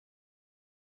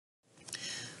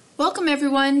Welcome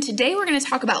everyone. Today we're going to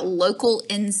talk about local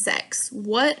insects.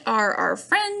 What are our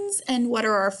friends and what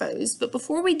are our foes? But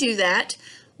before we do that,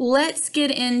 let's get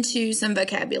into some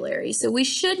vocabulary. So we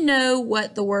should know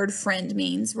what the word friend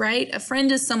means, right? A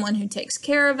friend is someone who takes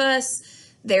care of us,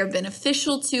 they're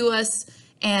beneficial to us,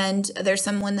 and they're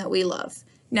someone that we love.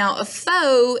 Now, a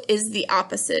foe is the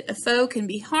opposite. A foe can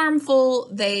be harmful,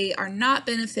 they are not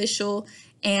beneficial,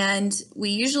 and we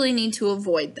usually need to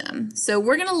avoid them. So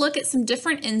we're going to look at some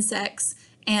different insects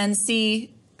and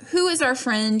see who is our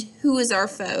friend, who is our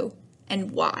foe,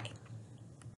 and why.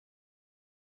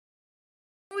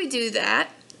 Before we do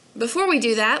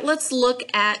that, let's look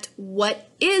at what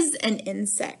is an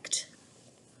insect.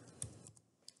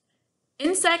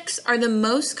 Insects are the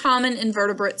most common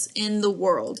invertebrates in the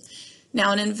world.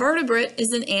 Now, an invertebrate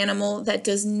is an animal that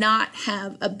does not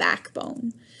have a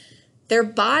backbone. Their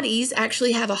bodies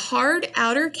actually have a hard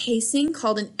outer casing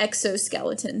called an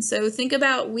exoskeleton. So think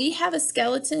about, we have a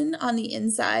skeleton on the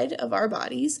inside of our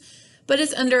bodies, but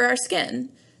it's under our skin.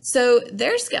 So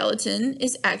their skeleton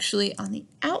is actually on the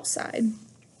outside.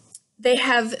 They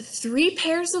have 3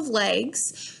 pairs of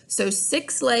legs, so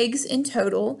 6 legs in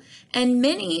total, and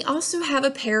many also have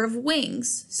a pair of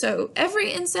wings. So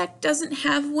every insect doesn't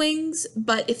have wings,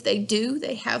 but if they do,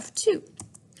 they have 2.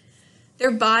 Their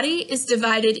body is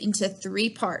divided into 3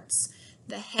 parts: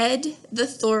 the head, the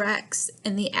thorax,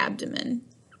 and the abdomen.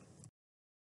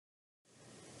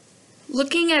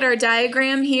 Looking at our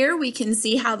diagram here, we can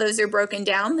see how those are broken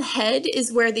down. The head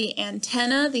is where the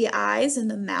antenna, the eyes,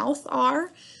 and the mouth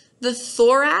are. The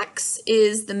thorax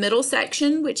is the middle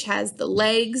section, which has the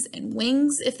legs and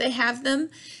wings if they have them,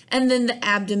 and then the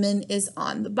abdomen is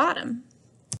on the bottom.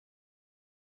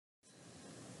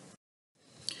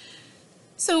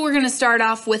 So we're going to start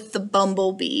off with the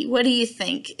bumblebee. What do you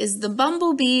think? Is the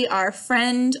bumblebee our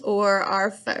friend or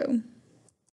our foe?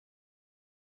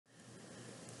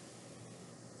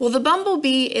 Well, the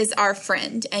bumblebee is our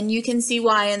friend, and you can see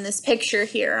why in this picture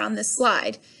here on this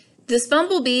slide. This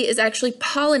bumblebee is actually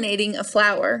pollinating a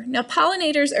flower. Now,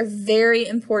 pollinators are very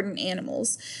important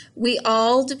animals. We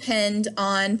all depend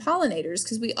on pollinators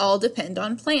because we all depend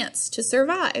on plants to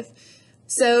survive.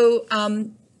 So,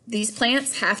 these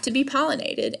plants have to be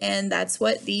pollinated, and that's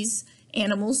what these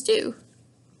animals do.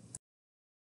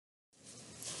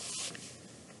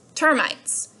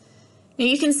 Termites. Now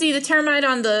you can see the termite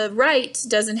on the right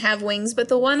doesn't have wings, but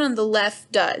the one on the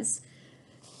left does.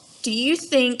 Do you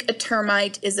think a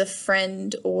termite is a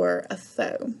friend or a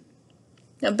foe?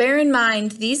 Now bear in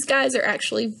mind, these guys are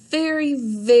actually very,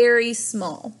 very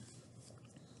small.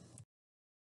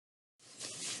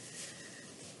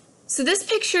 So this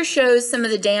picture shows some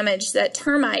of the damage that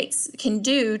termites can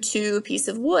do to a piece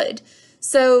of wood.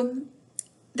 So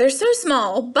they're so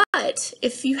small, but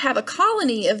if you have a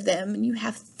colony of them and you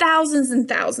have thousands and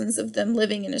thousands of them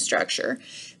living in a structure,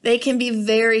 they can be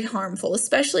very harmful,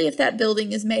 especially if that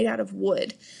building is made out of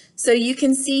wood. So you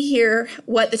can see here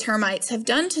what the termites have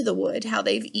done to the wood, how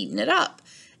they've eaten it up,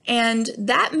 and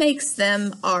that makes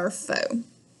them our foe.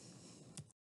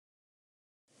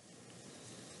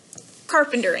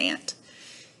 Carpenter ant.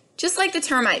 Just like the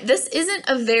termite, this isn't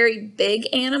a very big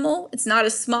animal. It's not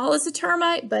as small as a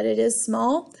termite, but it is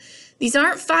small. These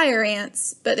aren't fire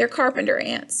ants, but they're carpenter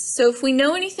ants. So if we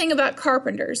know anything about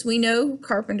carpenters, we know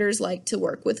carpenters like to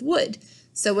work with wood.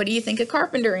 So what do you think a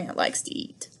carpenter ant likes to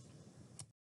eat?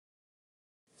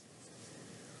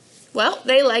 Well,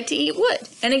 they like to eat wood.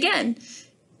 And again,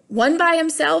 one by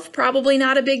himself, probably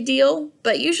not a big deal,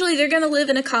 but usually they're going to live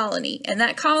in a colony, and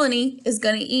that colony is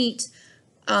going to eat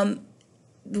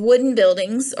wooden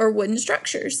buildings or wooden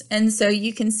structures. And so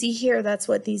you can see here, that's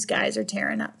what these guys are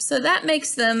tearing up. So that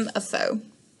makes them a foe.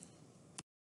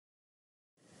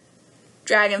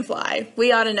 Dragonfly.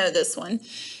 We ought to know this one.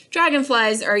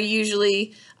 Dragonflies are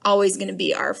usually always going to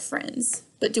be our friends,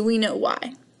 but do we know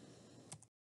why?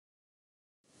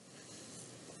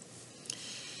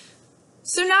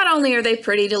 So not only are they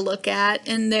pretty to look at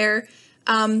and they're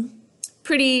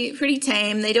pretty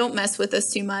tame, they don't mess with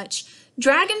us too much.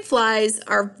 Dragonflies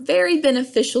are very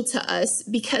beneficial to us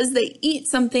because they eat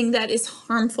something that is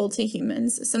harmful to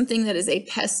humans, something that is a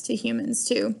pest to humans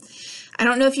too. I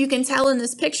don't know if you can tell in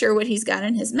this picture what he's got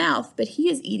in his mouth, but he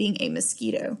is eating a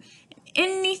mosquito.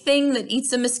 Anything that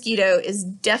eats a mosquito is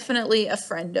definitely a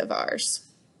friend of ours.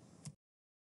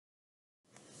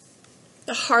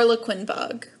 The Harlequin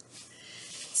Bug.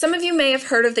 Some of you may have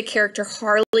heard of the character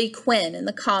Harley Quinn in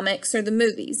the comics or the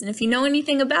movies, and if you know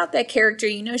anything about that character,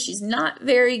 you know she's not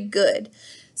very good.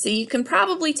 So you can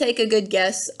probably take a good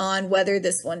guess on whether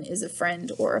this one is a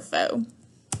friend or a foe.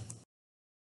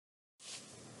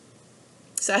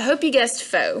 So so I hope you guessed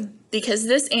foe, because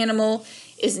this animal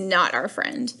is not our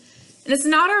friend. And it's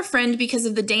not our friend because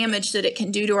of the damage that it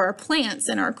can do to our plants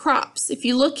and our crops. If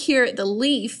you look here at the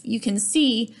leaf, you can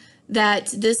see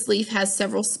that this leaf has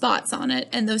several spots on it,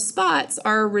 and those spots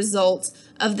are a result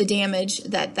of the damage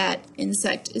that that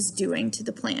insect is doing to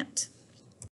the plant.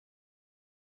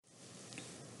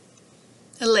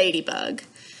 A ladybug.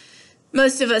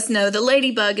 Most of us know the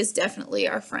ladybug is definitely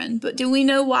our friend, but do we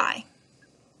know why?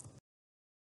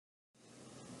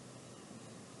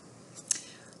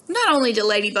 Not only do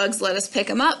ladybugs let us pick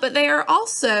them up, but they are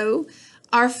also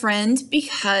our friend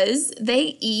because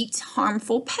they eat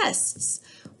harmful pests.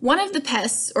 One of the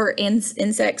pests or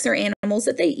insects or animals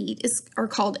that they eat are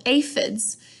called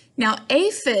aphids. Now,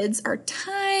 aphids are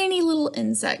tiny little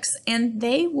insects, and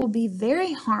they will be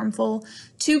very harmful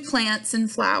to plants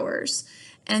and flowers.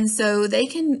 And so they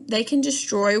can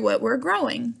destroy what we're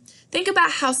growing. Think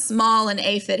about how small an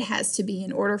aphid has to be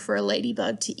in order for a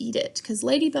ladybug to eat it, because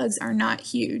ladybugs are not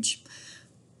huge.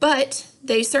 But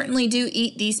they certainly do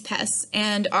eat these pests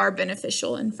and are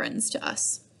beneficial and friends to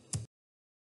us.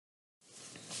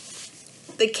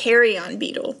 The carrion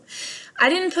beetle. I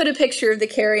didn't put a picture of the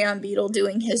carrion beetle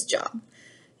doing his job.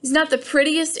 He's not the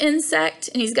prettiest insect,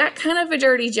 and he's got kind of a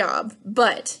dirty job,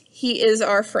 but he is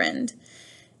our friend.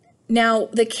 Now,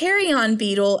 the carrion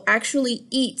beetle actually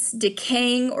eats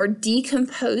decaying or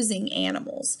decomposing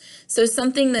animals. So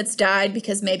something that's died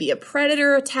because maybe a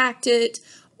predator attacked it,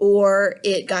 or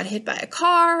it got hit by a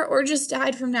car, or just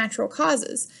died from natural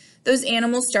causes. Those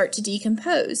animals start to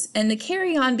decompose, and the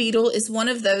carrion beetle is one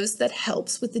of those that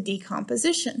helps with the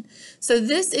decomposition. So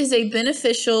this is a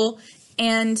beneficial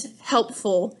and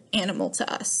helpful animal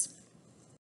to us.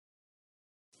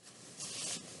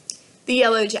 The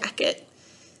yellow jacket.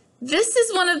 This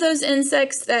is one of those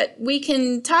insects that we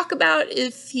can talk about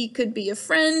if he could be a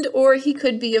friend or he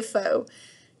could be a foe.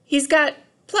 He's got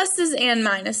pluses and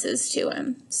minuses to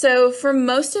him. So for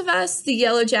most of us, the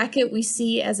yellow jacket we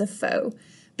see as a foe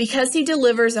because he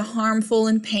delivers a harmful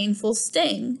and painful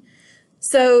sting.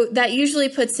 So that usually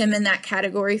puts him in that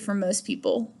category for most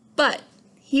people. But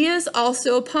he is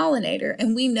also a pollinator,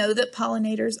 and we know that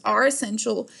pollinators are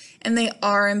essential and they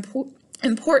are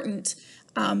important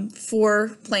for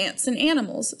plants and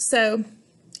animals. So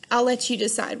I'll let you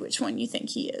decide which one you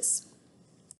think he is.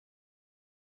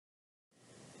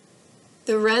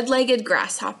 The red-legged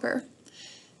grasshopper.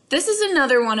 This is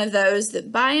another one of those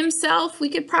that by himself we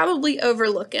could probably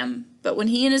overlook him, but when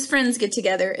he and his friends get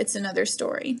together, it's another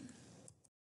story.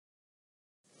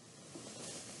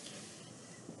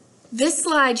 This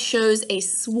slide shows a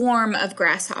swarm of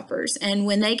grasshoppers, and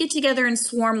when they get together and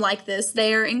swarm like this,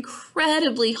 they are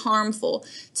incredibly harmful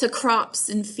to crops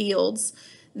and fields.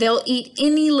 They'll eat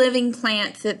any living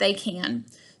plant that they can.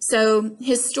 So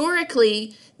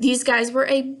historically, these guys were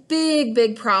a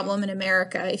big problem in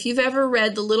America. If you've ever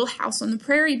read The Little House on the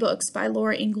Prairie books by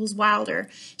Laura Ingalls Wilder,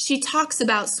 she talks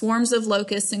about swarms of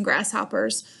locusts and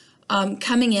grasshoppers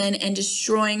coming in and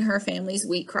destroying her family's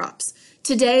wheat crops.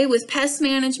 Today, with pest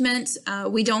management,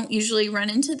 we don't usually run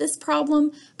into this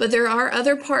problem, but there are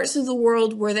other parts of the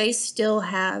world where they still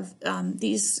have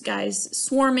these guys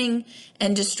swarming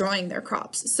and destroying their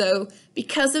crops. So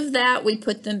because of that, we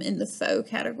put them in the foe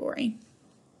category.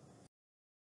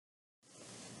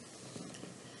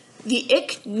 The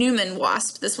Ichneumon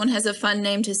Wasp. This one has a fun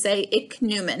name to say,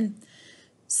 Ichneumon.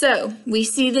 So we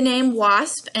see the name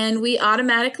wasp and we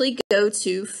automatically go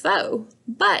to foe,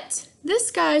 but this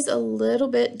guy's a little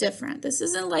bit different. This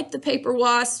isn't like the paper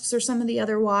wasps or some of the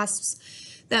other wasps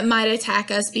that might attack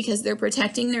us because they're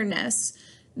protecting their nests.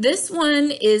 This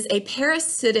one is a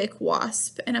parasitic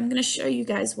wasp, and I'm going to show you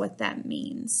guys what that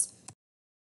means.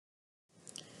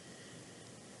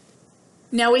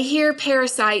 Now we hear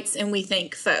parasites and we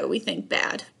think foe, we think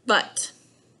bad, but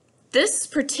this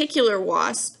particular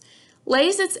wasp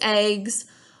lays its eggs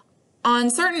on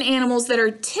certain animals that are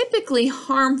typically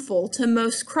harmful to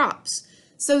most crops.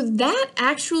 So that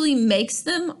actually makes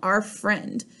them our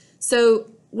friend.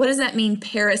 So what does that mean,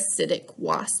 parasitic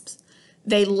wasps?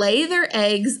 They lay their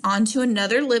eggs onto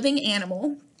another living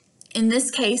animal. In this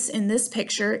case, in this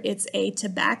picture, it's a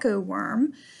tobacco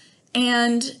worm.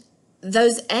 And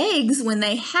those eggs, when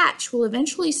they hatch, will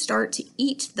eventually start to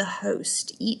eat the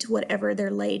host, eat whatever they're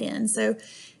laid in. So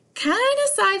kind of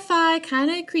sci-fi,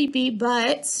 kind of creepy,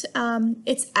 but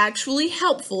it's actually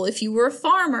helpful if you were a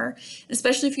farmer,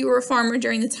 especially if you were a farmer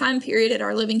during the time period at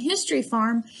our Living History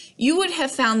Farm. You would have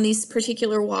found these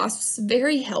particular wasps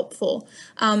very helpful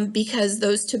because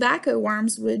those tobacco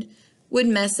worms would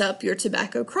mess up your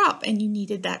tobacco crop, and you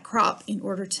needed that crop in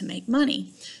order to make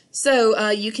money. So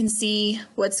you can see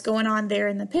what's going on there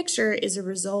in the picture is a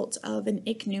result of an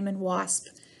Ichneumon wasp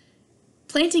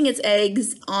planting its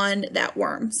eggs on that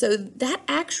worm. So that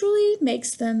actually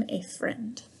makes them a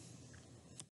friend.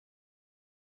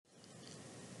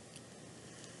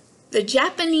 The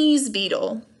Japanese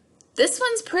beetle. This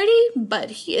one's pretty, but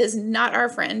he is not our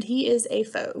friend. He is a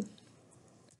foe.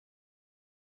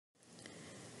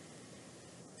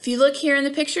 If you look here in the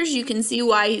pictures, you can see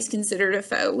why he's considered a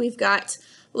foe. We've got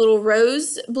a little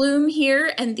rose bloom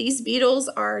here, and these beetles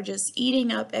are just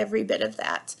eating up every bit of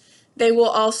that. They will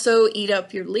also eat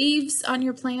up your leaves on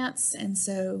your plants, and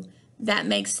so that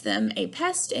makes them a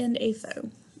pest and a foe.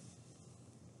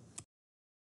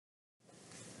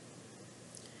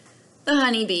 The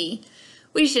honeybee.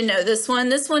 We should know this one.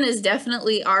 This one is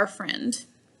definitely our friend.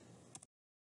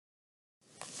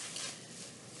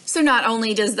 So not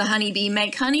only does the honeybee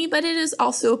make honey, but it is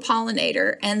also a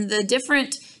pollinator, and the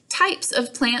different types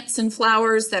of plants and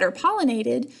flowers that are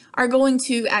pollinated are going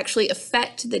to actually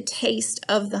affect the taste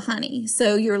of the honey.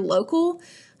 So your local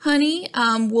honey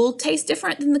will taste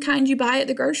different than the kind you buy at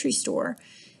the grocery store.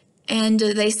 And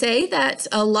they say that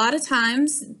a lot of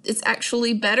times it's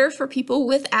actually better for people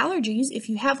with allergies if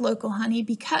you have local honey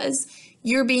because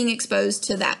you're being exposed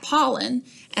to that pollen,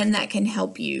 and that can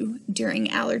help you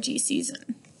during allergy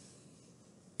season.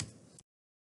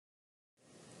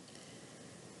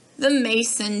 The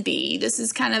mason bee. This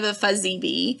is kind of a fuzzy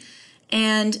bee,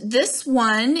 and this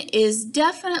one is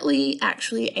definitely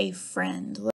actually a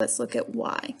friend. Let's look at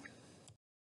why.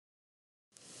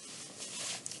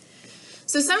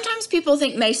 So sometimes people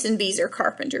think mason bees are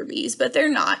carpenter bees, but they're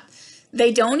not.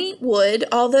 They don't eat wood,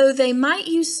 although they might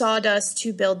use sawdust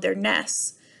to build their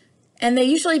nests. And they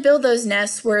usually build those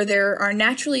nests where there are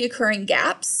naturally occurring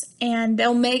gaps, and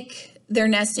they'll make their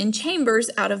nest in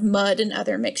chambers out of mud and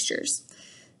other mixtures.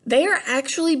 They are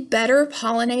actually better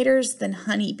pollinators than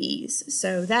honeybees,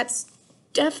 so that's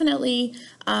definitely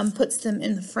puts them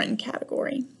in the friend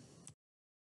category.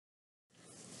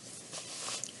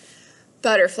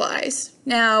 Butterflies.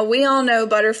 Now, we all know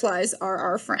butterflies are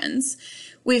our friends.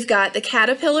 We've got the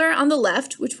caterpillar on the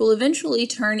left, which will eventually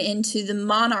turn into the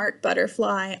monarch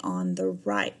butterfly on the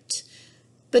right.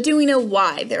 But do we know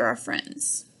why they're our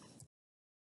friends?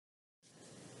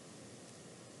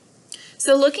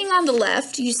 So looking on the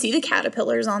left, you see the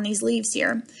caterpillars on these leaves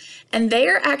here, and they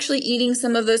are actually eating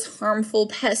some of those harmful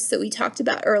pests that we talked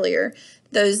about earlier,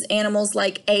 those animals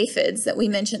like aphids that we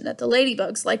mentioned that the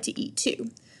ladybugs like to eat too.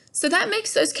 So that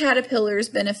makes those caterpillars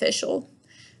beneficial.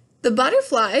 The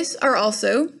butterflies are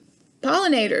also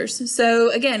pollinators. So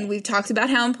again, we've talked about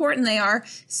how important they are.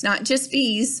 It's not just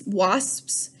bees,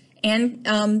 wasps and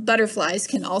butterflies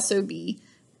can also be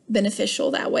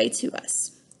beneficial that way to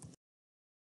us.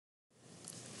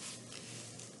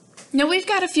 Now we've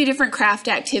got a few different craft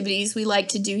activities we like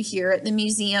to do here at the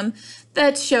museum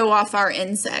that show off our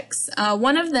insects.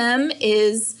 One of them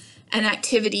is an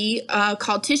activity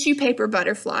called tissue paper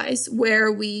butterflies, where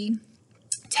we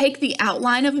take the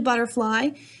outline of a butterfly,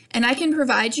 and I can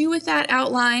provide you with that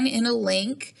outline in a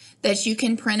link that you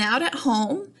can print out at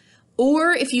home,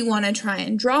 or if you want to try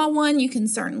and draw one, you can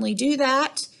certainly do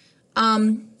that.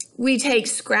 We take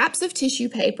scraps of tissue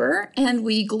paper and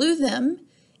we glue them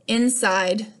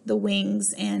inside the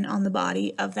wings and on the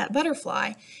body of that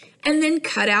butterfly, and then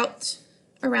cut out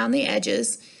around the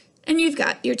edges, and you've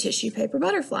got your tissue paper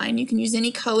butterfly, and you can use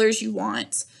any colors you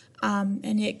want,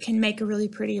 and it can make a really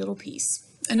pretty little piece.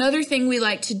 Another thing we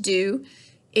like to do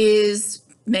is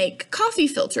make coffee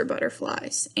filter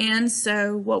butterflies, and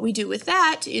so what we do with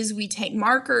that is we take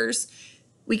markers,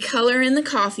 we color in the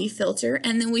coffee filter,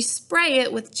 and then we spray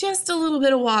it with just a little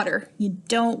bit of water. You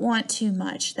don't want too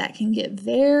much. That can get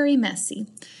very messy.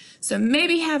 So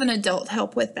maybe have an adult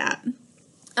help with that.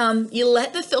 You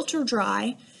let the filter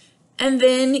dry, and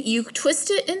then you twist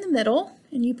it in the middle,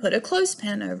 and you put a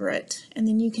clothespin over it. And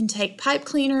then you can take pipe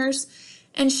cleaners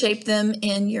and shape them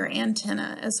in your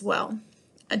antenna as well.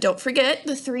 Don't forget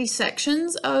the 3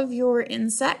 sections of your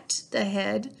insect: the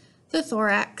head, the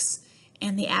thorax,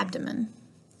 and the abdomen.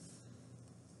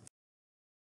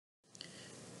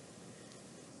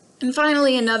 And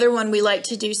finally, another one we like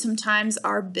to do sometimes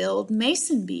are build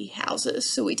mason bee houses.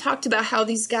 So we talked about how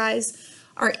these guys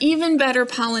are even better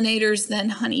pollinators than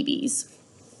honeybees.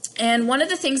 And one of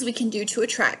the things we can do to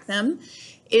attract them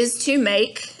is to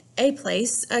make a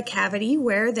cavity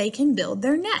where they can build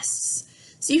their nests.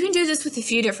 So you can do this with a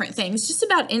few different things. Just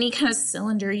about any kind of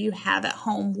cylinder you have at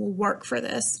home will work for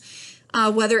this.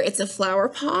 Whether it's a flower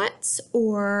pot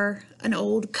or an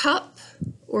old cup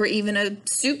or even a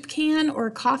soup can or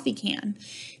a coffee can.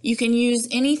 You can use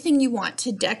anything you want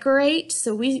to decorate.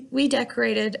 So we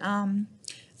decorated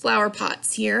flower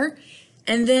pots here.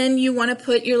 And then you want to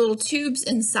put your little tubes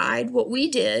inside. What we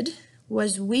did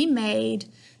was we made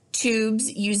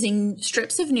tubes using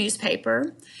strips of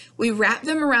newspaper. We wrapped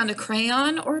them around a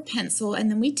crayon or a pencil,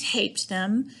 and then we taped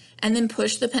them, and then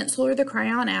pushed the pencil or the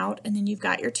crayon out, and then you've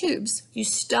got your tubes. You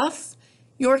stuff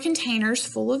your containers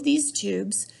full of these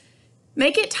tubes.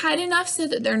 Make it tight enough so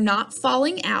that they're not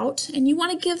falling out, and you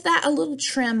want to give that a little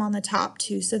trim on the top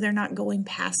too so they're not going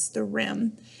past the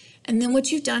rim. And then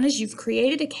what you've done is you've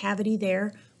created a cavity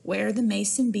there where the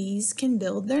mason bees can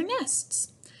build their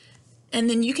nests. And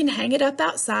then you can hang it up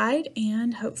outside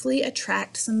and hopefully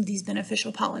attract some of these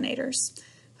beneficial pollinators.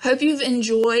 Hope you've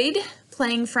enjoyed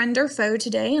playing friend or foe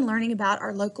today and learning about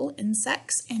our local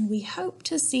insects, and we hope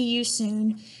to see you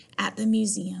soon at the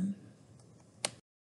museum.